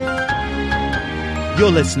You're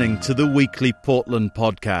listening to the Weekly Portland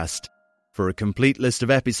Podcast. For a complete list of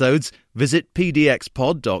episodes, visit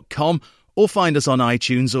pdxpod.com or find us on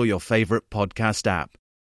iTunes or your favourite podcast app.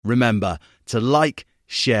 Remember to like,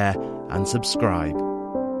 share and subscribe.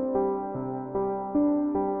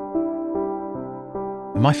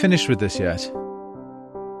 Am I finished with this yet?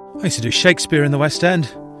 I used to do Shakespeare in the West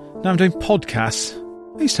End. Now I'm doing podcasts.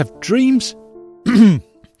 I used to have dreams.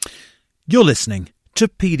 You're listening to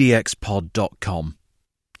pdxpod.com.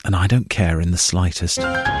 And I don't care in the slightest.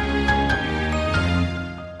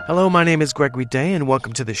 Hello, my name is Gregory Day, and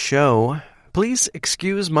welcome to the show. Please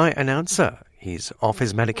excuse my announcer. He's off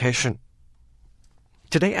his medication.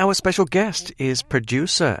 Today, our special guest is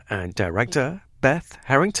producer and director Beth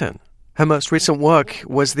Harrington. Her most recent work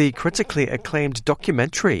was the critically acclaimed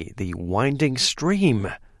documentary, The Winding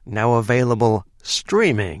Stream, now available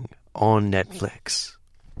streaming on Netflix.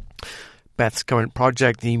 Beth's current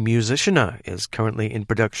project, The Musicianer, is currently in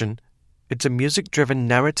production. It's a music-driven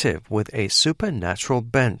narrative with a supernatural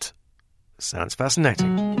bent. Sounds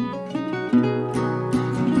fascinating.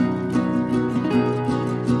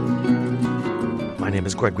 My name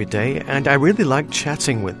is Gregory Day, and I really like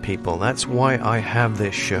chatting with people. That's why I have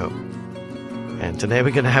this show. And today we're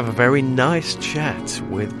going to have a very nice chat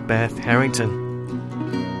with Beth Harrington.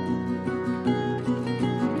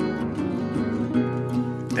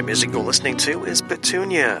 The music you're listening to is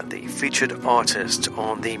Petunia, the featured artist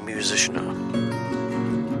on The Musicianer.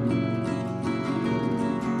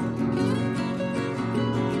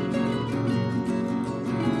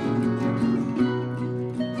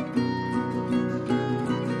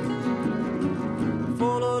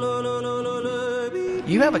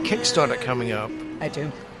 You have a Kickstarter coming up. I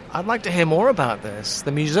do. I'd like to hear more about this.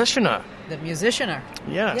 The Musicianer. The Musicianer.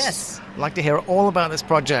 Yes. I'd like to hear all about this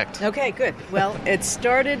project. Okay, good. Well, it's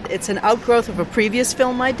an outgrowth of a previous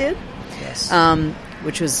film I did. Yes.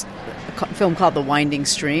 Which was a film called The Winding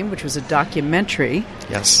Stream, which was a documentary.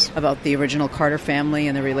 Yes. About the original Carter family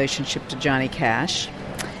and the relationship to Johnny Cash.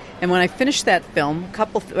 And when I finished that film,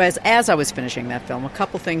 as I was finishing that film, a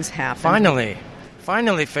couple things happened. I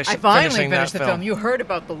finally finished the film. You heard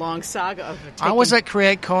about the long saga of it. I was at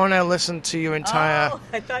CreateCon. I listened to your entire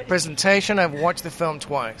presentation. I've watched the film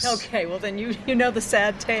twice. Okay, well then you know the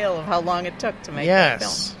sad tale of how long it took to make that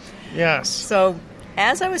film. Yes. So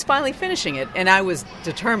as I was finally finishing it, and I was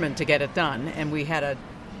determined to get it done, and we had a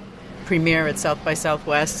premiere at South by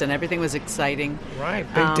Southwest, and everything was exciting. Right,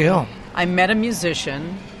 big deal. I met a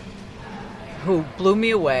musician who blew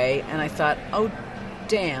me away, and I thought, oh,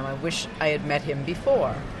 damn, I wish I had met him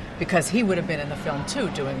before, because he would have been in the film too,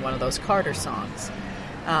 doing one of those Carter songs.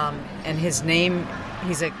 And his name,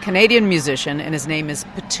 he's a Canadian musician, and his name is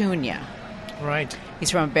Petunia. Right.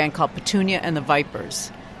 He's from a band called Petunia and the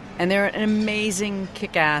Vipers. And they're an amazing,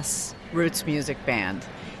 kick-ass roots music band.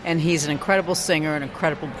 And he's an incredible singer, an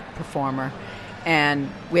incredible performer.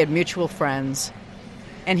 And we had mutual friends.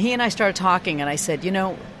 And he and I started talking, and I said,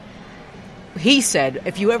 he said,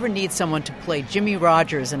 if you ever need someone to play Jimmy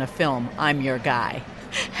Rogers in a film, I'm your guy.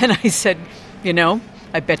 And I said,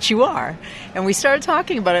 I bet you are. And we started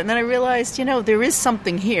talking about it, and then I realized, there is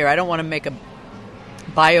something here. I don't want to make a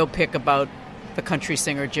biopic about the country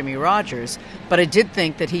singer Jimmy Rogers, but I did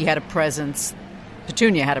think that he had a presence,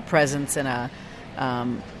 Petunia had a presence and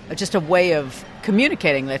just a way of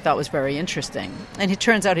communicating that I thought was very interesting. And it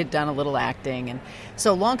turns out he'd done a little acting. And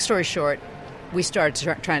so long story short, we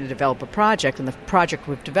started trying to develop a project, and the project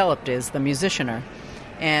we've developed is The Musicianer.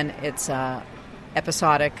 And it's an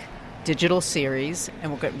episodic digital series,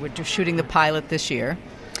 and we're shooting the pilot this year.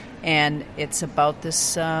 And it's about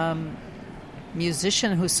this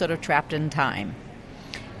musician who's sort of trapped in time.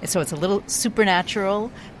 And so it's a little supernatural,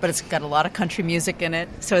 but it's got a lot of country music in it.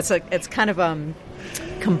 So it's kind of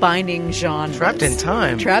combining genres. Trapped in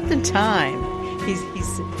time.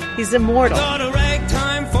 He's immortal. Got a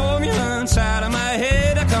ragtime formula inside of my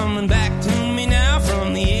head, coming back to me now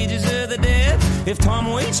from the ages of the dead. If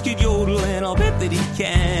Tom Waits could yodel, and I'll bet that he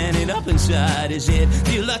can, it up inside his head.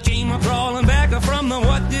 Feel like came crawling back from the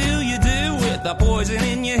what do you do with the poison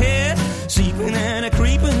in your head, seeping and a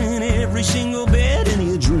creeping in every single bed in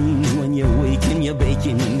your dreams. When you wake and you're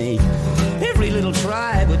baking, you make every little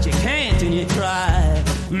try, but you can't and you cry.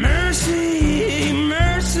 Mercy,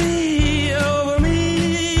 mercy over me.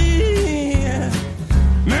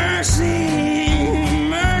 Mercy,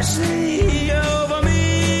 mercy over me.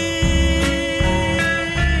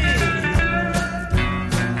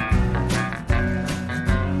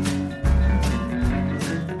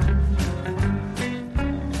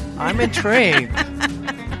 I'm intrigued.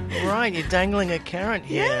 Right, you're dangling a carrot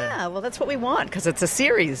here. Yeah, well, that's what we want, because it's a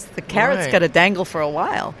series. The carrot's Right. got to dangle for a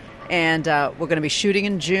while. And we're going to be shooting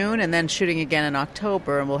in June and then shooting again in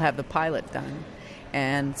October, and we'll have the pilot done.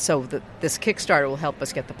 And so this Kickstarter will help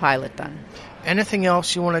us get the pilot done. Anything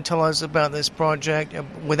else you want to tell us about this project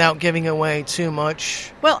without giving away too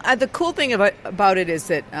much? Well, the cool thing about it is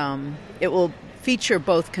that it will feature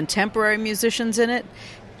both contemporary musicians in it,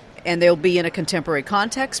 and they'll be in a contemporary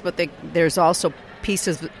context, but there's also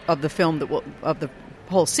pieces of the film of the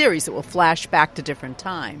whole series that will flash back to different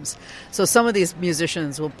times. So some of these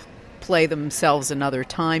musicians will play themselves in other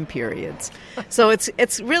time periods. So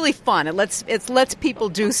it's really fun. It lets people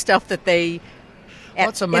do stuff that they...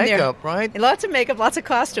 Lots of makeup, right? Lots of makeup, lots of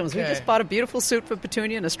costumes. Okay. We just bought a beautiful suit for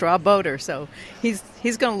Petunia and a straw boater, so he's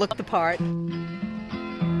going to look the part.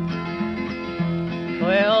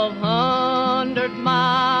 1,200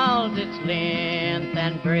 miles its length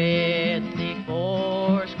and breadth, the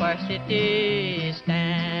 4 square cities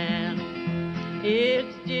stand.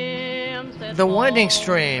 Its gems that The Winding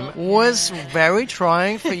Stream was very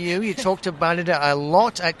trying for you. You talked about it a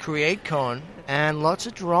lot at CreateCon. And lots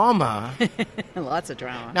of drama. Lots of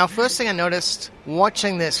drama. Now, first thing I noticed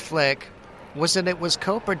watching this flick was that it was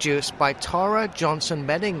co-produced by Tara Johnson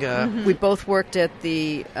Bettinger. Mm-hmm. We both worked at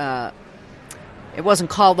the... it wasn't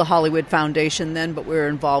called the Hollywood Foundation then, but we were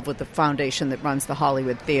involved with the foundation that runs the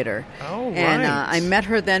Hollywood Theater. Oh, right. And I met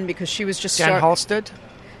her then because she was just... Dan Halstead?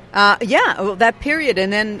 Yeah, that period.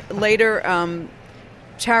 And then later,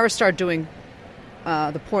 Tara started doing...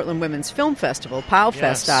 the Portland Women's Film Festival, POW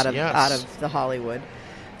Fest, out of the Hollywood.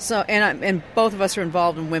 So, and both of us are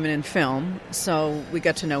involved in women in film, so we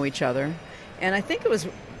got to know each other. And I think it was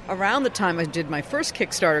around the time I did my first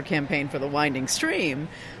Kickstarter campaign for The Winding Stream.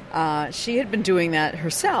 She had been doing that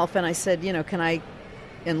herself, and I said, can I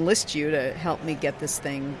enlist you to help me get this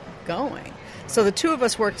thing going? So the two of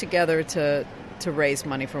us worked together to raise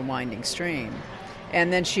money for Winding Stream.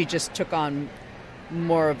 And then she just took on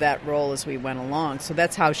more of that role as we went along. So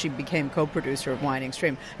that's how she became co-producer of Winding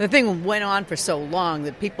Stream. The thing went on for so long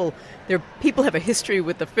that people have a history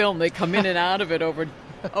with the film. They come in and out of it over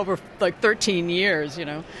like 13 years,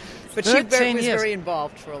 But she was very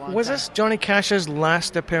involved for a long time. Was this Johnny Cash's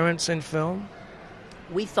last appearance in film?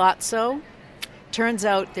 We thought so. Turns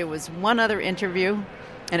out there was one other interview,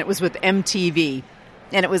 and it was with MTV.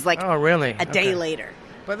 And it was like a day later.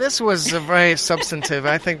 But this was a very substantive,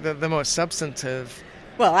 I think the most substantive.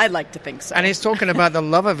 Well, I'd like to think so. And he's talking about the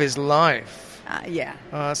love of his life. Yeah.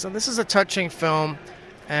 So this is a touching film,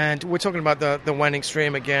 and we're talking about the Winding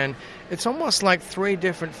Stream again. It's almost like 3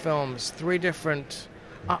 different films, 3 different...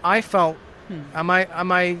 I felt... Am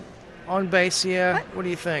I on base here? What do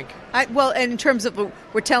you think? Well, in terms of...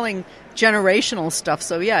 We're telling generational stuff,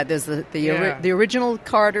 so yeah, there's the original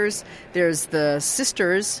Carters, there's the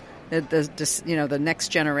sisters... The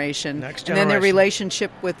next generation, and then their relationship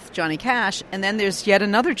with Johnny Cash, and then there's yet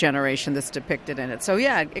another generation that's depicted in it. So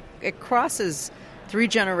yeah, it crosses 3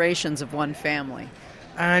 generations of one family.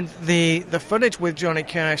 And the footage with Johnny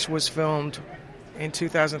Cash was filmed in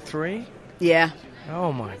 2003? Yeah.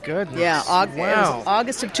 Oh my goodness. Yeah, It was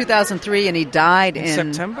August of 2003, and he died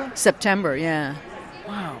in September? September, yeah.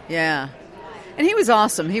 Wow. Yeah. And he was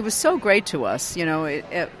awesome. He was so great to us.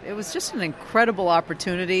 It was just an incredible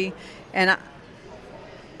opportunity. And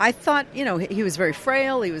I thought, he was very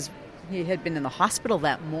frail. He had been in the hospital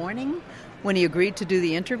that morning when he agreed to do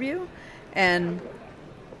the interview. And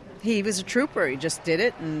he was a trooper. He just did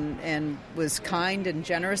it and was kind and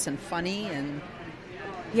generous and funny. And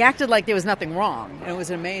he acted like there was nothing wrong. And it was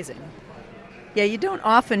amazing. Yeah, you don't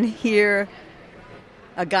often hear...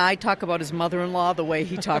 a guy talk about his mother-in-law the way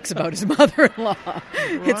he talks about his mother-in-law. Right.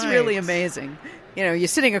 It's really amazing. You're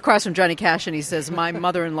sitting across from Johnny Cash and he says, my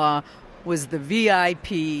mother-in-law was the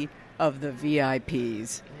VIP of the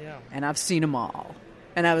VIPs. Yeah. And I've seen them all.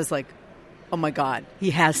 And I was like, oh my God,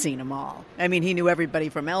 he has seen them all. I mean, he knew everybody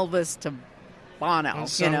from Elvis to Bono. On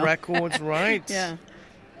some records, right. Yeah.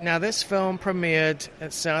 Now, this film premiered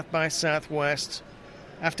at South by Southwest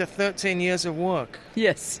after 13 years of work.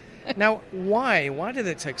 Yes. Now, why? Why did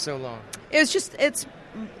it take so long? It's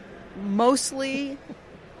mostly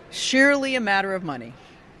sheerly a matter of money,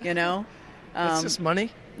 It's just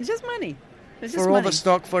money? It's just money. It's just for all money. The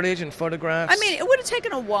stock footage and photographs? I mean, it would have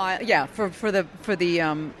taken a while, yeah, for the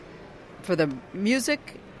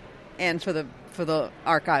music and for the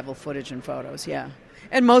archival footage and photos, yeah.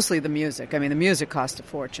 And mostly the music. I mean, the music cost a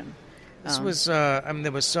fortune. This was,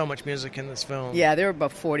 there was so much music in this film. Yeah, there were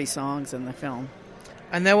about 40 songs in the film.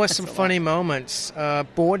 And there were some funny moments.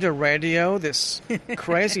 Border Radio, this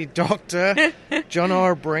crazy doctor, John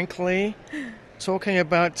R. Brinkley, talking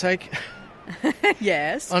about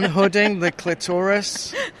yes, unhooding the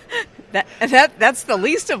clitoris. That's the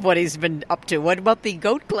least of what he's been up to. What about the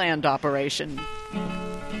goat gland operation?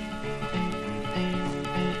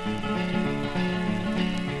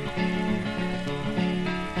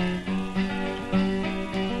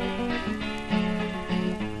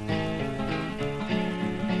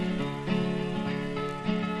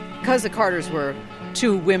 Because the Carters were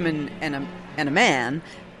two women and a man,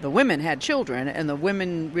 the women had children, and the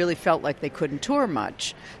women really felt like they couldn't tour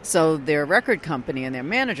much. So their record company and their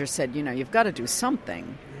manager said, you've got to do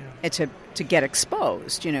something to get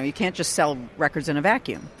exposed. You can't just sell records in a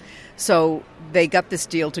vacuum. So they got this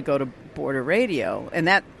deal to go to Border Radio,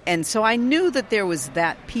 and so I knew that there was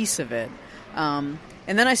that piece of it.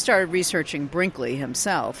 And then I started researching Brinkley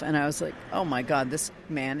himself, and I was like, oh my God, this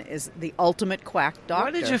man is the ultimate quack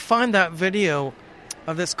doctor. Where did you find that video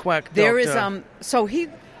of this quack doctor? There is,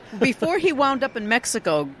 before he wound up in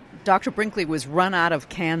Mexico, Dr. Brinkley was run out of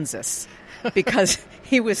Kansas because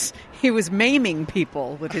he was maiming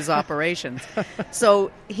people with his operations.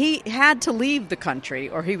 So he had to leave the country,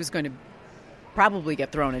 or he was going to probably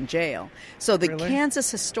get thrown in jail. So the Kansas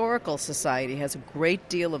Historical Society has a great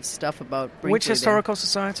deal of stuff about Brinkley. Which historical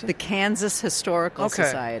society? The Kansas Historical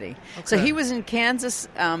Society. Okay. So he was in Kansas,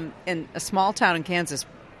 in a small town in Kansas,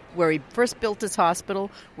 where he first built his hospital,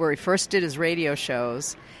 where he first did his radio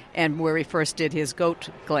shows, and where he first did his goat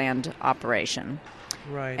gland operation.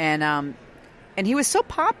 Right. And he was so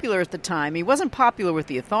popular at the time. He wasn't popular with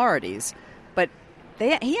the authorities, but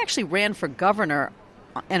he actually ran for governor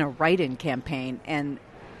in a write-in campaign, and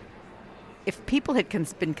if people had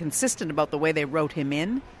been consistent about the way they wrote him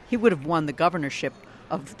in, he would have won the governorship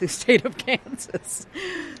of the state of Kansas.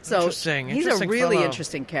 So interesting. He's a really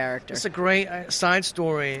interesting character. It's a great side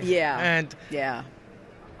story. Yeah. And yeah.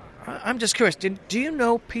 I'm just curious, do you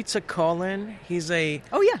know Peter Collin? He's a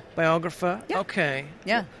biographer? Yeah. Okay.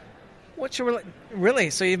 Yeah. What's your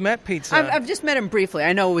really? So you've met Peter? I've just met him briefly.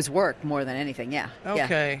 I know his work more than anything. Yeah.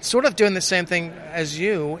 Okay. Yeah. Sort of doing the same thing as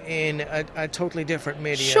you in a totally different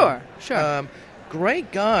medium. Sure.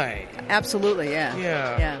 Great guy. Absolutely. Yeah.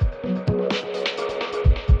 Yeah.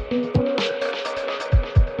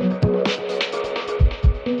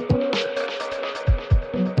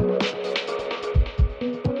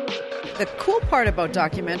 The cool part about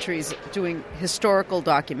documentaries, doing historical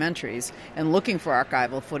documentaries and looking for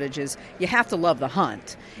archival footage, is you have to love the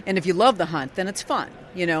hunt. And if you love the hunt, then it's fun.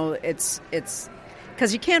 It's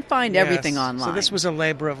because you can't find everything online. So this was a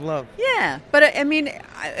labor of love. Yeah, but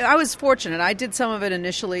I was fortunate. I did some of it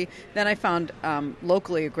initially. Then I found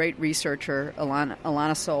locally a great researcher,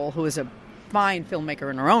 Alana Soul, who is a fine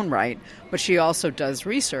filmmaker in her own right, but she also does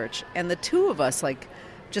research. And the two of us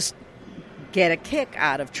just get a kick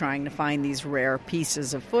out of trying to find these rare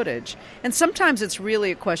pieces of footage. And sometimes it's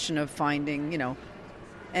really a question of finding,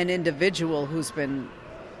 an individual who's been,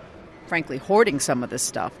 frankly, hoarding some of this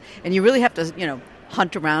stuff. And you really have to,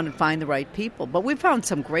 hunt around and find the right people. But we found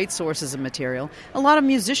some great sources of material. A lot of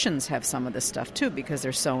musicians have some of this stuff, too, because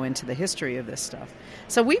they're so into the history of this stuff.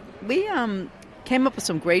 So we came up with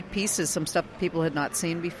some great pieces, some stuff people had not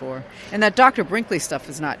seen before. And that Dr. Brinkley stuff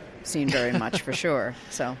is not seen very much, for sure.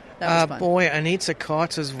 So that was fun. Boy, Anita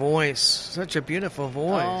Carter's voice. Such a beautiful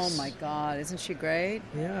voice. Oh, my God. Isn't she great?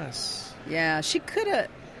 Yes. Yeah, she could have...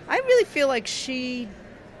 I really feel like she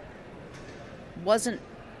wasn't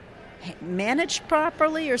managed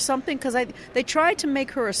properly or something, because they tried to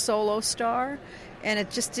make her a solo star, and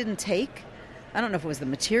it just didn't take. I don't know if it was the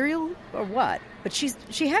material or what, but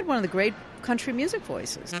she had one of the great country music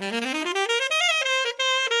voices.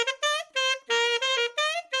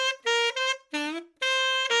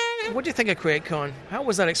 What do you think of CreateCon? How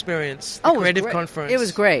was that experience? The creative conference. It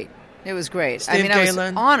was great. It was great. Steve I Galen.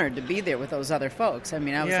 was honored to be there with those other folks. I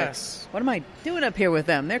was like, what am I doing up here with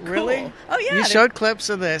them? They're cool. Really? Oh, yeah. You showed clips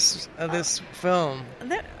of this film.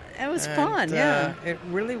 It was fun, yeah. It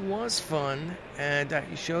really was fun. And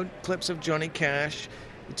you showed clips of Johnny Cash.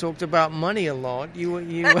 You talked about money a lot. You were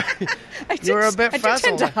a bit frazzled. I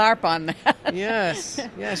tend to harp on that. Yes.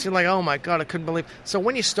 You're like, oh my God, I couldn't believe. So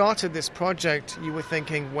when you started this project, you were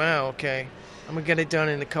thinking, wow, okay, I'm going to get it done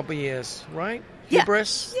in a couple of years, right?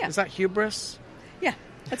 Hubris? Yeah. Is that hubris? Yeah,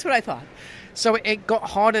 that's what I thought. So it got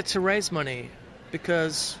harder to raise money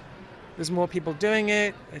because there's more people doing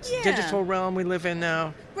it. It's a digital realm we live in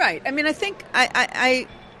now. Right. I think I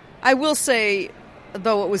will say,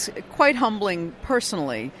 though, it was quite humbling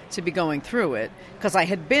personally to be going through it, because I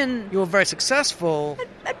had been... You were very successful.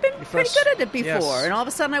 I'd been pretty good at it before, and all of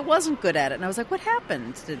a sudden I wasn't good at it. And I was like, what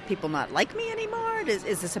happened? Did people not like me anymore?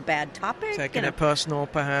 Is this a bad topic? Taking it personal,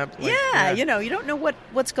 perhaps? You don't know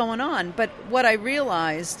what's going on. But what I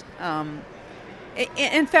realized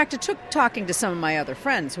In fact, it took talking to some of my other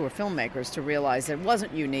friends who were filmmakers to realize that it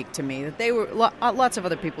wasn't unique to me, that they were lots of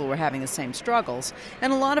other people were having the same struggles.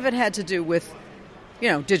 And a lot of it had to do with,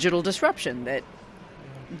 digital disruption, that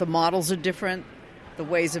the models are different, the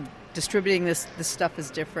ways of distributing this stuff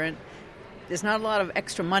is different. There's not a lot of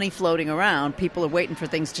extra money floating around. People are waiting for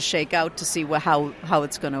things to shake out to see how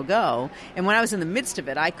it's going to go. And when I was in the midst of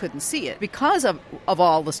it, I couldn't see it because of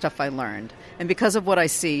all the stuff I learned and because of what I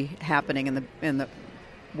see happening in the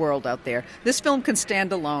world out there. This film can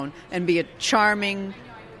stand alone and be a charming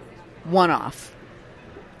one-off.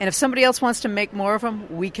 And if somebody else wants to make more of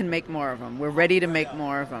them, we can make more of them. We're ready to make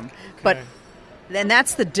more of them. Okay. But then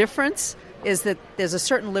that's the difference. Is that there's a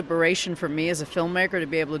certain liberation for me as a filmmaker to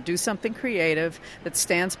be able to do something creative that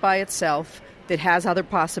stands by itself, that has other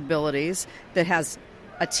possibilities, that has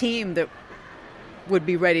a team that would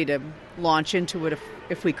be ready to launch into it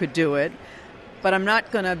if we could do it. But I'm not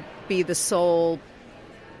going to be the sole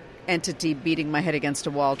entity beating my head against a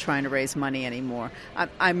wall trying to raise money anymore.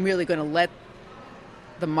 I'm really going to let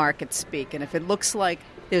the market speak. And if it looks like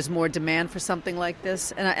there's more demand for something like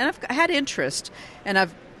this, and I've had interest,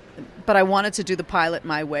 but I wanted to do the pilot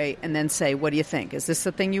my way and then say, what do you think? Is this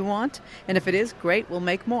the thing you want? And if it is, great, we'll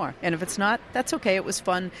make more. And if it's not, that's okay. It was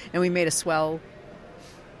fun, and we made a swell,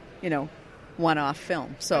 one-off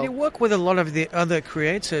film. So and you work with a lot of the other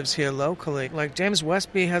creatives here locally. Like James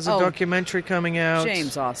Westby has a documentary coming out.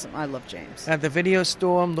 James, awesome. I love James. At the Video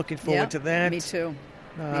Store, I'm looking forward to that. Me too.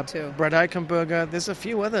 Me too. Brett Eichenberger. There's a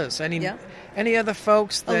few others. Any other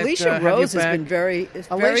folks that Alicia Rose has been very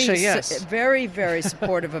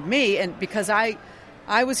supportive of me, and because I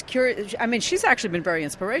was curious. I mean, she's actually been very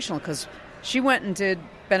inspirational because she went and did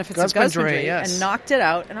Benefits of Gusbandry and knocked it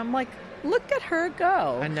out, and I'm like, look at her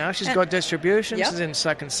go. And now she's got distribution. Yep. She's in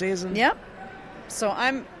second season. Yep. So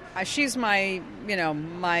she's my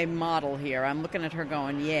my model here. I'm looking at her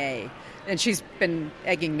going, yay. And she's been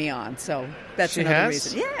egging me on, so that's another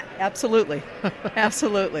reason. Yeah, absolutely.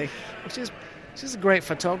 Absolutely. She's a great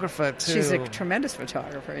photographer, too. She's a tremendous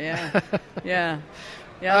photographer, yeah. Yeah.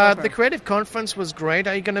 The Creative Conference was great.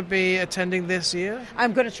 Are you going to be attending this year?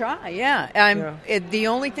 I'm going to try, yeah. The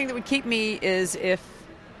only thing that would keep me is if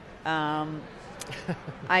I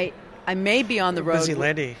may be on the road. Busy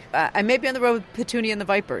lady. I may be on the road with Petunia and the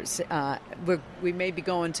Vipers. We may be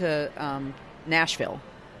going to Nashville.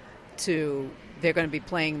 They're going to be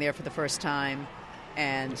playing there for the first time,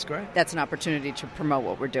 and that's great. That's an opportunity to promote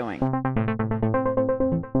what we're doing.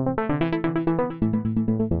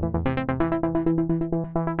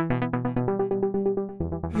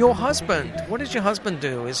 Your husband, what does your husband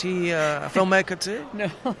do? Is he a filmmaker too? No,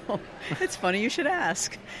 it's funny you should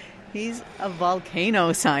ask. He's a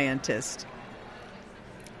volcano scientist.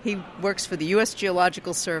 He works for the U.S.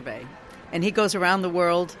 Geological Survey, and he goes around the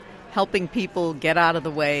world helping people get out of the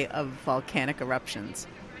way of volcanic eruptions.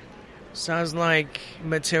 Sounds like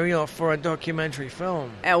material for a documentary film.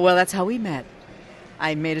 Well, that's how we met.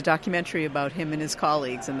 I made a documentary about him and his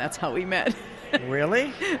colleagues, and that's how we met.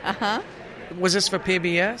 Really? Uh-huh. Was this for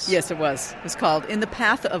PBS? Yes, it was. It was called In the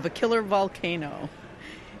Path of a Killer Volcano.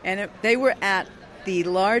 And they were at the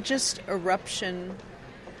largest eruption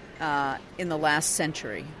in the last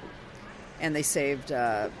century. And they saved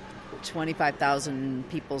 25,000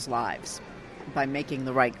 people's lives by making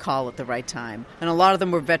the right call at the right time. And a lot of them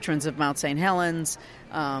were veterans of Mount St. Helens,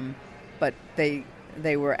 but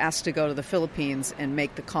they were asked to go to the Philippines and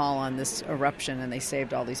make the call on this eruption, and they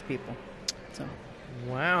saved all these people. So,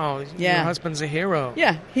 wow, your husband's a hero.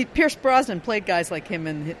 Yeah, Pierce Brosnan played guys like him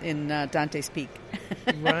in Dante's Peak.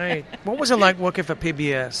 Right. What was it like working for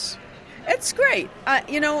PBS? It's great.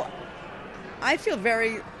 I feel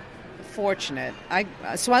very fortunate.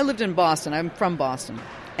 So I lived in Boston. I'm from Boston.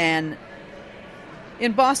 And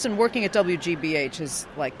in Boston, working at WGBH is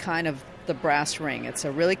like kind of the brass ring. It's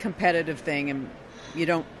a really competitive thing, and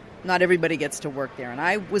not everybody gets to work there. And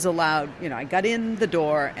I was allowed, I got in the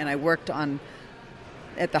door and I worked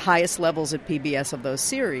at the highest levels at PBS of those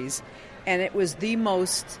series. And it was the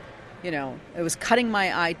most, it was cutting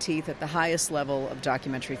my eye teeth at the highest level of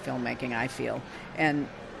documentary filmmaking, I feel. And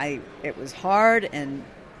it was hard, and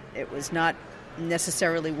it was not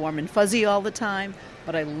necessarily warm and fuzzy all the time,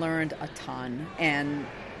 but I learned a ton. And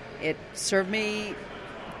it served me,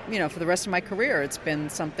 for the rest of my career. It's been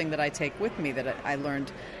something that I take with me, that I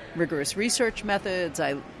learned rigorous research methods.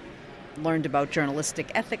 I learned about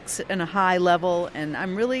journalistic ethics in a high level, and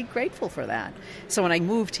I'm really grateful for that. So when I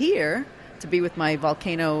moved here to be with my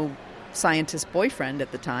volcano scientist boyfriend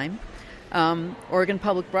at the time, Oregon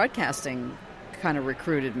Public Broadcasting kind of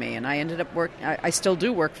recruited me, and I ended up I still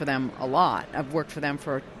do work for them a lot. I've worked for them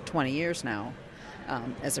for 20 years now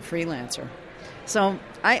as a freelancer. So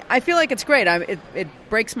I feel like it's great. It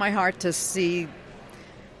breaks my heart to see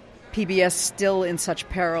PBS still in such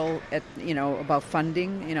peril about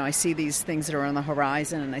funding. I see these things that are on the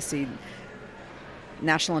horizon, and I see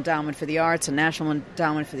National Endowment for the Arts and National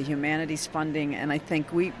Endowment for the Humanities funding, and I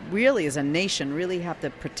think we really, as a nation, really have to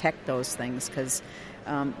protect those things, because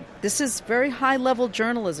this is very high-level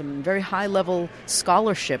journalism and very high-level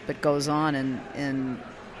scholarship that goes on in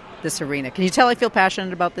this arena. Can you tell I feel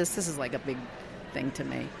passionate about this? This is like a big thing to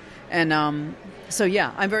me. And so,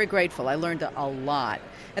 yeah, I'm very grateful. I learned a lot.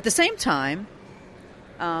 At the same time,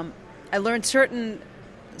 I learned certain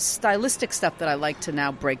stylistic stuff that I like to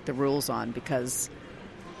now break the rules on, because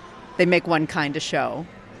they make one kind of show,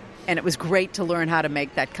 and it was great to learn how to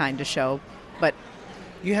make that kind of show. But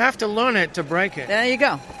you have to learn it to break it. There you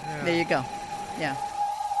go. Yeah. There you go. Yeah.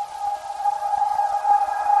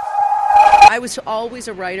 I was always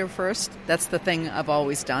a writer first. That's the thing I've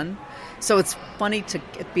always done. So it's funny to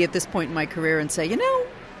be at this point in my career and say,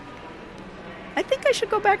 I think I should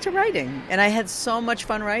go back to writing. And I had so much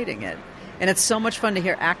fun writing it. And it's so much fun to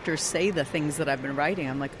hear actors say the things that I've been writing.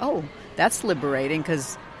 I'm like, oh, that's liberating,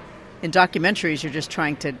 because in documentaries you're just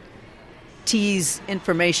trying to tease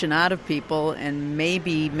information out of people and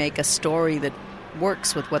maybe make a story that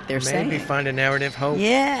works with what they're saying. Maybe find a narrative hope.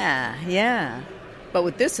 Yeah. But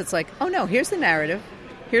with this, it's like, oh, no, here's the narrative.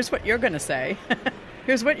 Here's what you're going to say.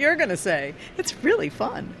 Here's what you're going to say. It's really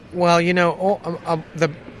fun. Well,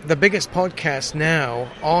 the biggest podcasts now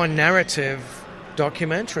are narrative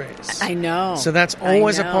documentaries. I know. So that's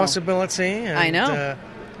always a possibility. And, I know.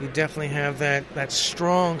 You definitely have that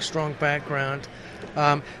strong background.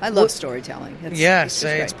 I love storytelling. It's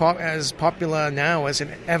as popular now as it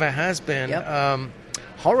ever has been. Yep.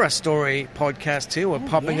 Horror story podcasts too are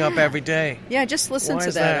popping up every day. Yeah, just listen Why to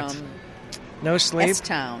is that. No Sleep?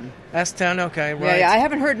 S-Town. S-Town, okay, right. Yeah, I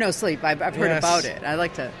haven't heard No Sleep. I've heard about it. I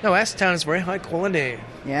like to... No, S-Town is very high quality.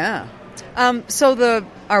 Yeah. So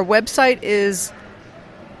our website is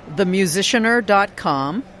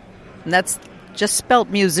themusicianer.com, and that's just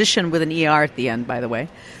spelled musician with an ER at the end, by the way.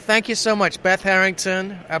 Thank you so much, Beth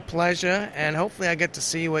Harrington. A pleasure, and hopefully I get to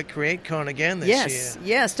see you at CreateCon again this year.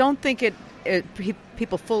 Yes. Don't think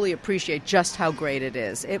people fully appreciate just how great it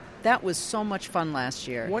is. That was so much fun last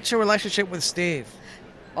year. What's your relationship with Steve?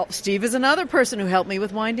 Oh, Steve is another person who helped me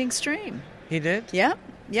with Winding Stream. He did? Yep.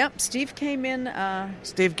 Steve came in.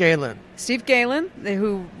 Steve Galen. Steve Galen,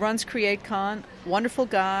 who runs CreateCon, wonderful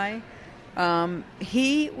guy.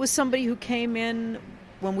 He was somebody who came in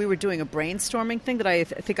when we were doing a brainstorming thing that I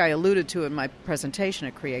think I alluded to in my presentation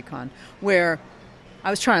at CreateCon, where I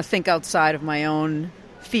was trying to think outside of my own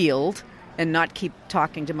field and not keep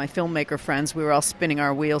talking to my filmmaker friends. We were all spinning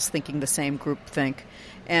our wheels thinking the same group think.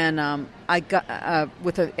 And I got,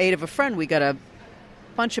 with the aid of a friend, we got a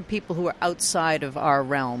bunch of people who are outside of our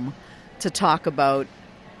realm to talk about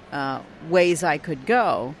ways I could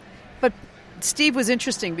go. But Steve was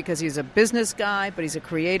interesting because he's a business guy, but he's a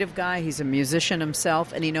creative guy. He's a musician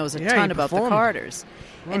himself, and he knows a ton about the Carters.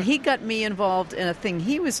 Right. And he got me involved in a thing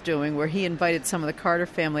he was doing where he invited some of the Carter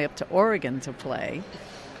family up to Oregon to play.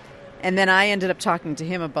 And then I ended up talking to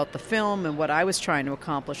him about the film and what I was trying to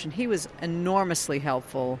accomplish, and he was enormously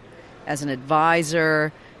helpful as an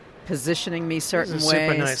advisor, positioning me certain ways. He's a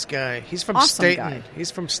super nice guy. He's from Staten. Guy. He's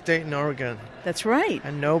from Staten, Oregon. That's right.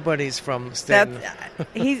 And nobody's from Staten.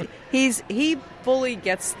 He fully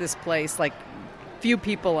gets this place like few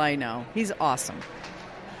people I know. He's awesome.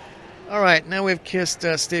 All right, now we've kissed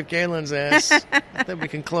Steve Galen's ass. I think we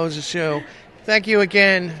can close the show. Thank you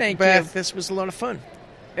again, Thank Beth. you. This was a lot of fun.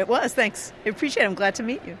 It was, thanks. I appreciate it. I'm glad to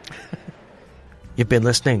meet you. You've been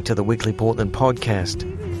listening to the Weekly Portland podcast.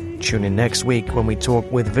 Tune in next week when we talk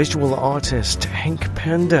with visual artist Hank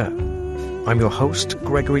Panda. I'm your host,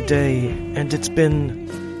 Gregory Day, and it's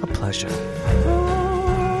been a pleasure.